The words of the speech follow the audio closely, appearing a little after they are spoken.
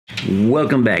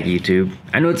Welcome back, YouTube.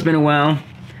 I know it's been a while,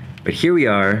 but here we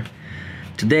are.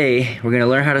 Today, we're gonna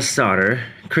learn how to solder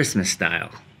Christmas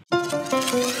style.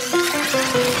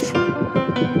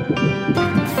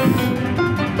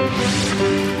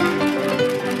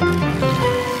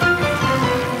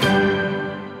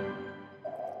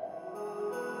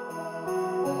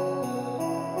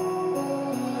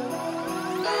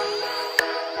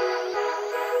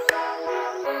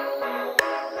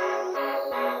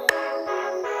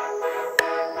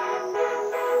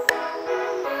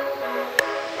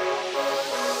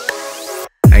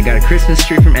 I got a Christmas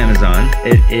tree from Amazon.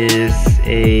 It is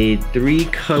a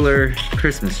 3-color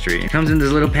Christmas tree. It comes in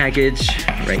this little package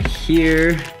right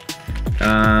here.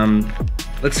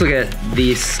 Let's look at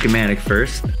the schematic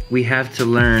first. We have to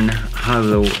learn how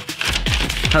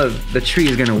the tree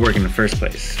is gonna work in the first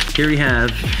place. Here we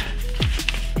have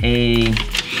a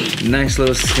nice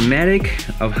little schematic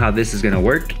of how this is gonna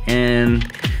work,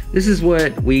 and this is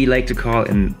what we like to call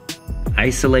an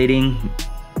oscillating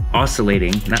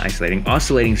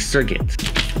circuit.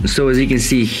 So as you can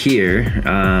see here,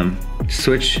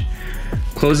 switch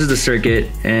closes the circuit,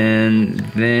 and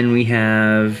then we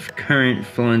have current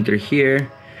flowing through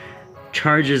here,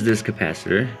 charges this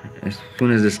capacitor. As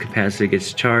soon as this capacitor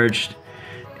gets charged,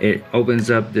 it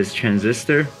opens up this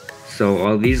transistor, so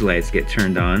all these lights get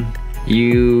turned on.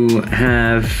 You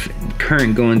have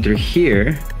current going through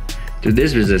here, through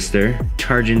this resistor,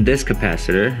 charging this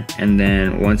capacitor, and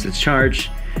then once it's charged,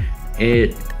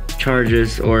 it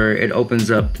charges, or it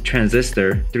opens up the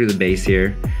transistor through the base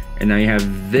here, and now you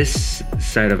have this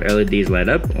side of LEDs light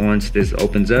up once this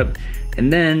opens up,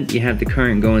 and then you have the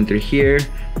current going through here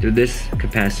through this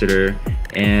capacitor,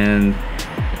 and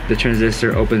the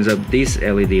transistor opens up these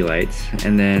LED lights,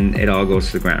 and then it all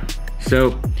goes to the ground.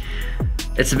 So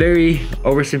it's a very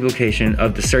oversimplification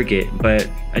of the circuit, but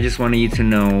I just wanted you to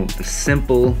know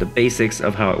the basics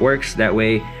of how it works. That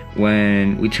way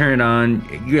when we turn it on,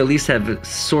 you at least have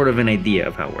sort of an idea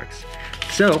of how it works.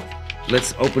 So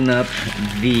let's open up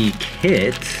the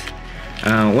kit.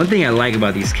 One thing I like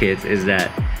about these kits is that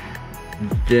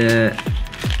the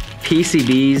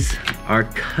PCBs are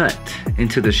cut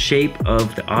into the shape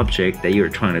of the object that you're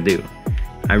trying to do.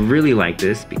 I really like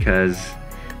this because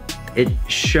it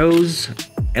shows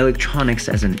electronics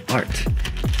as an art.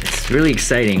 It's really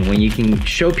exciting when you can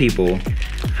show people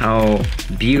how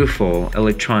beautiful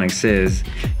electronics is,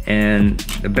 and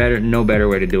no better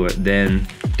way to do it than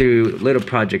through little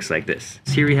projects like this.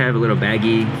 So here we have a little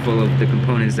baggie full of the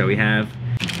components that we have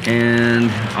and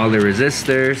all the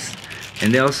resistors,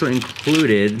 and they also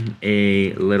included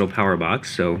a little power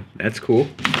box, so that's cool.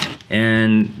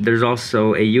 And there's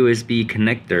also a USB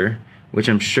connector, which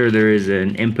I'm sure there is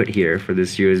an input here for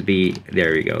this USB.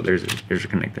 There we go, there's a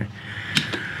connector.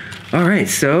 All right,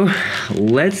 so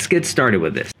let's get started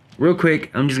with this. Real quick,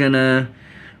 I'm just gonna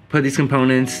put these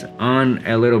components on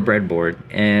a little breadboard,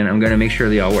 and I'm gonna make sure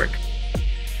they all work.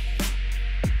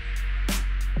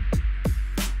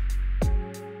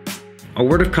 A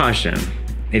word of caution,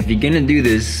 if you're gonna do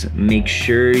this, make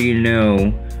sure you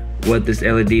know what these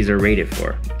LEDs are rated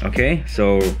for, okay?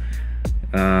 So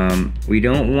we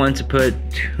don't want to put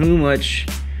too much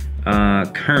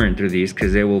current through these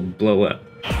because they will blow up.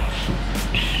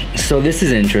 So this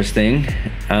is interesting.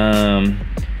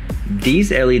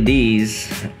 These LEDs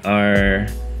are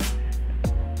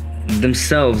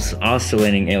themselves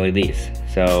oscillating LEDs.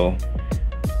 So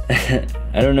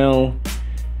I don't know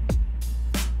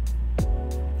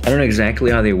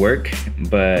exactly how they work,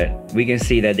 but we can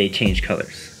see that they change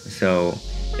colors. So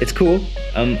it's cool.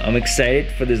 I'm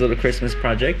excited for this little Christmas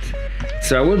project.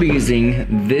 So I will be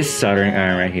using this soldering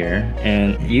iron right here,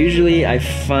 and usually I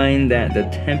find that the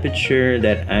temperature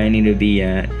that I need to be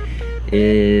at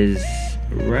is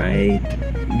right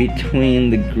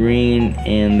between the green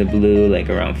and the blue, like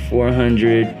around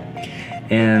 400.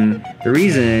 And the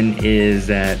reason is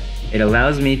that it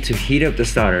allows me to heat up the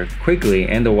solder quickly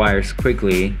and the wires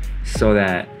quickly so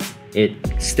that it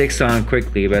sticks on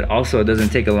quickly, but also it doesn't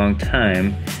take a long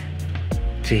time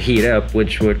to heat up,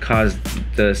 which would cause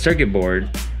the circuit board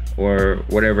or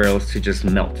whatever else to just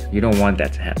melt. You don't want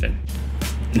that to happen.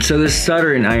 And so this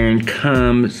soldering iron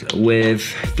comes with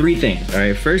 3 things. All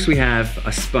right, first we have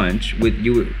a sponge which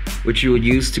you would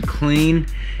use to clean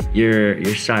your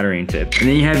soldering tip, and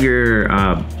then you have your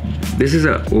this is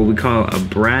what we call a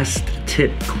brass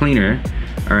tip cleaner.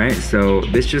 All right, so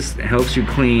this just helps you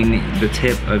clean the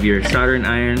tip of your soldering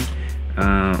iron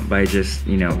by just,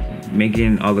 you know,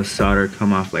 making all the solder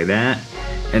come off like that.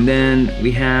 And then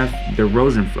we have the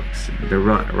rosin flux, the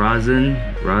rosin,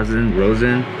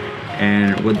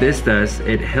 and what this does,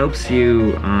 it helps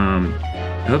you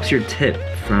helps your tip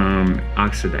from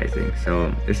oxidizing. So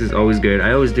this is always good.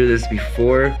 I always do this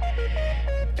before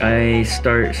I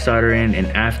start soldering, and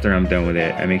after I'm done with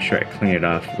it, I make sure I clean it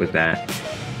off with that.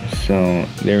 So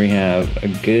there we have a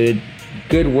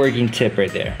good working tip right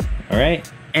there. All right.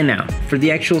 And now for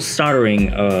the actual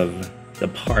soldering of the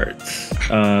parts.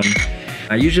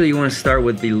 Usually you want to start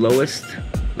with the lowest,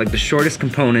 like the shortest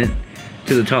component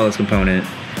to the tallest component,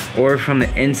 or from the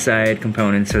inside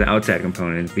component to the outside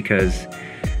component, because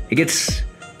it gets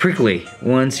prickly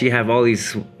once you have all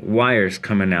these wires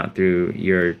coming out through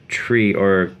your tree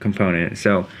or component.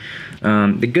 So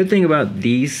the good thing about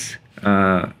these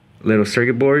little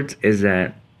circuit boards is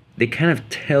that they kind of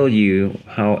tell you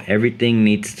how everything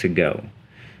needs to go.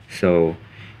 So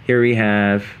here we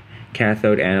have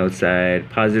cathode, anode side,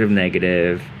 positive,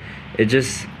 negative.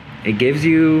 It gives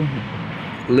you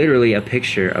literally a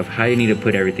picture of how you need to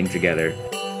put everything together.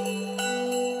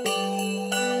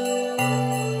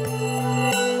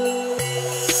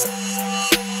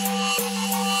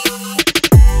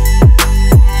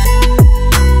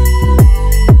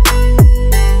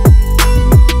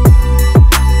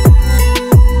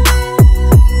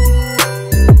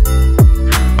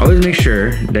 Always make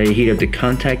sure that you heat up the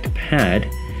contact pad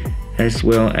as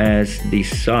well as the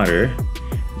solder.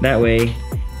 That way,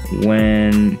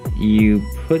 when you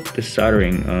put the solder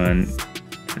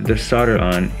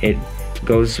on, it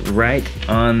goes right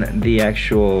on the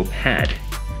actual pad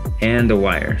and the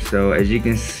wire. So as you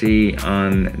can see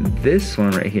on this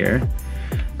one right here,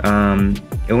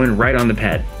 it went right on the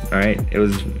pad. All right, it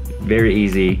was very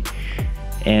easy.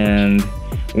 And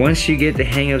once you get the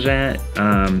hang of that,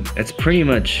 that's pretty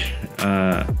much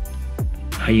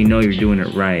how you know you're doing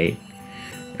it right.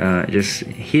 Just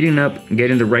heating up,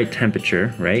 getting the right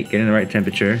temperature, right? Getting the right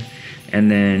temperature, and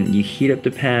then you heat up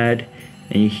the pad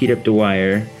and you heat up the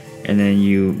wire, and then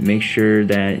you make sure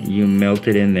that you melt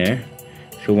it in there.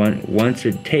 So once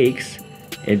it takes,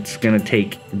 it's gonna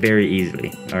take very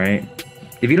easily. All right.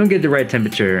 If you don't get the right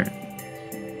temperature,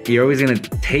 you're always gonna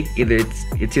take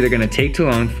it's either gonna take too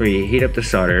long for you to heat up the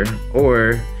solder,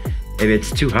 or if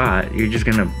it's too hot, you're just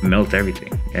gonna melt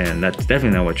everything, and that's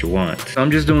definitely not what you want. So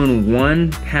I'm just doing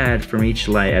one pad from each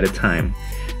light at a time.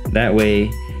 That way,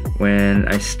 when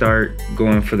I start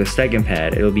going for the second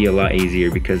pad, it'll be a lot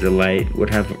easier because the light would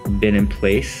have been in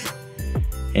place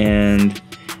and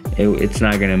it's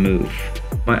not gonna move.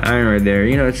 My iron right there,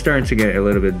 you know, it's starting to get a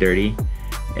little bit dirty,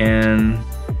 and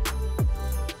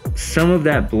some of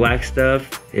that black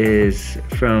stuff is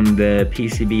from the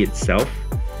PCB itself.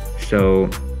 So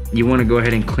you want to go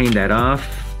ahead and clean that off.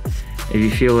 If you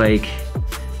feel like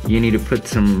you need to put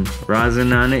some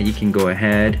rosin on it, you can go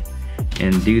ahead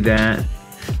and do that.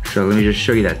 So let me just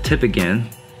show you that tip again.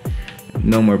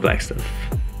 No more black stuff.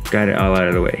 Got it all out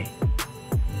of the way.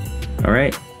 All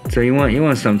right. So you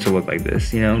want something to look like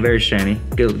this, you know, very shiny.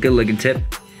 Good looking tip.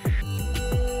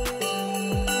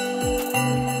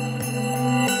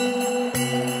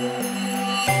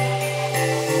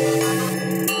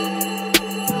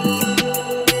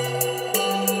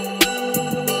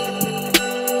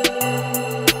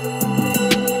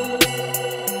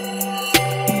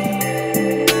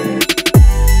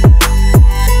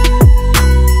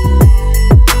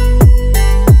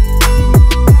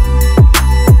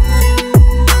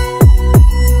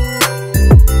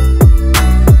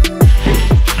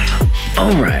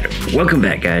 Welcome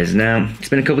back, guys. Now, it's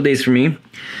been a couple days for me,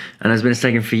 and it's been a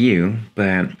second for you,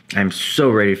 but I'm so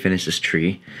ready to finish this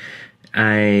tree.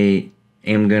 I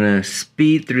am gonna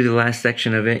speed through the last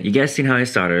section of it. You guys seen how I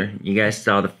solder. You guys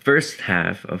saw the first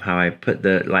half of how I put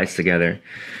the lights together.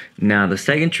 Now, the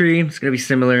second tree is gonna be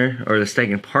similar, or the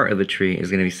second part of the tree is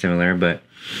gonna be similar, but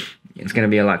it's gonna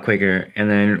be a lot quicker, and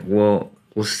then we'll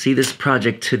see this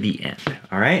project to the end.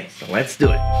 All right, so let's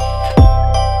do it.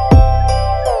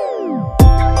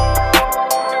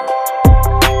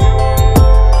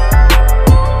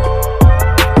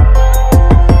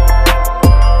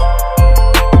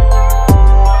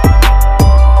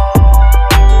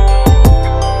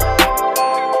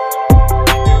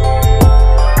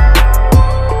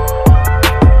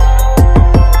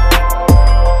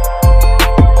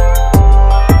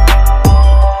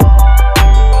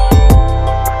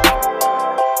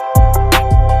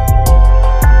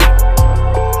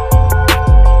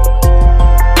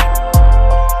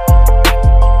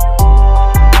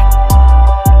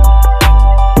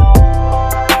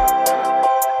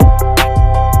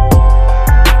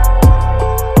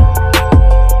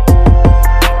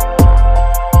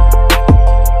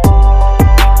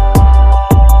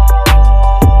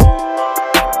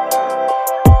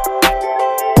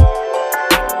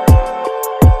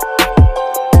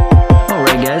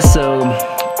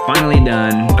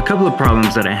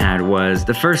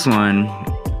 first one,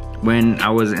 when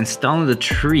I was installing the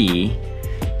tree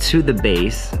to the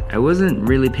base, I wasn't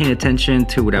really paying attention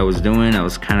to what I was doing. I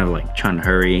was kind of like trying to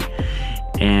hurry,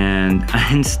 and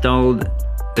I installed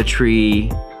the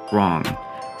tree wrong.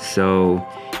 So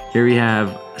here we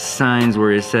have signs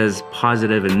where it says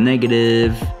positive and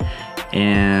negative,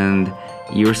 and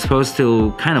you're supposed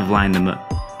to kind of line them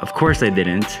up. Of course I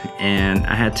didn't, and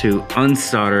I had to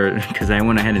unsolder because I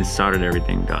went ahead and soldered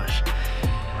everything. Gosh,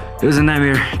 it was a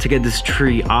nightmare to get this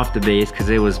tree off the base because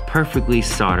it was perfectly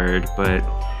soldered. But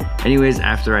anyways,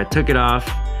 after I took it off,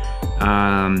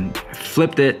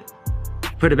 flipped it,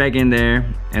 put it back in there,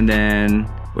 and then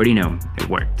what do you know, it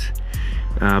worked.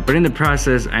 But in the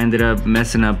process, I ended up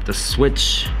messing up the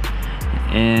switch,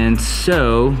 and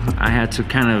so I had to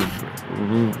kind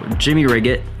of jimmy rig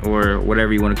it, or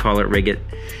whatever you want to call it, rig it.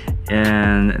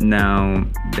 And now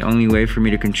the only way for me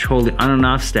to control the on and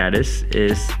off status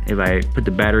is if I put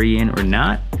the battery in or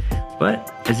not.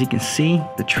 But as you can see,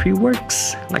 the tree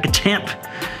works like a champ.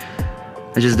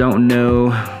 I just don't know.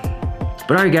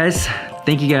 But alright guys,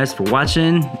 thank you guys for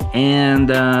watching, and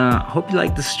hope you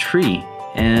like this tree.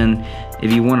 And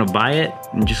if you want to buy it,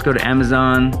 just go to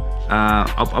Amazon.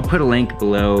 I'll put a link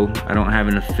below. I don't have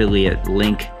an affiliate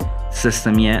link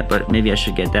system yet, but maybe I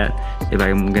should get that if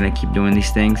I'm gonna keep doing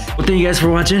these things. Well, thank you guys for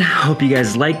watching. Hope you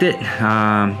guys liked it.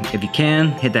 If you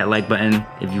can, hit that like button.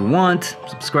 If you want,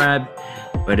 subscribe.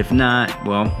 But if not,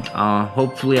 well,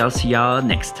 hopefully I'll see y'all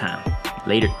next time.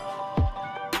 Later.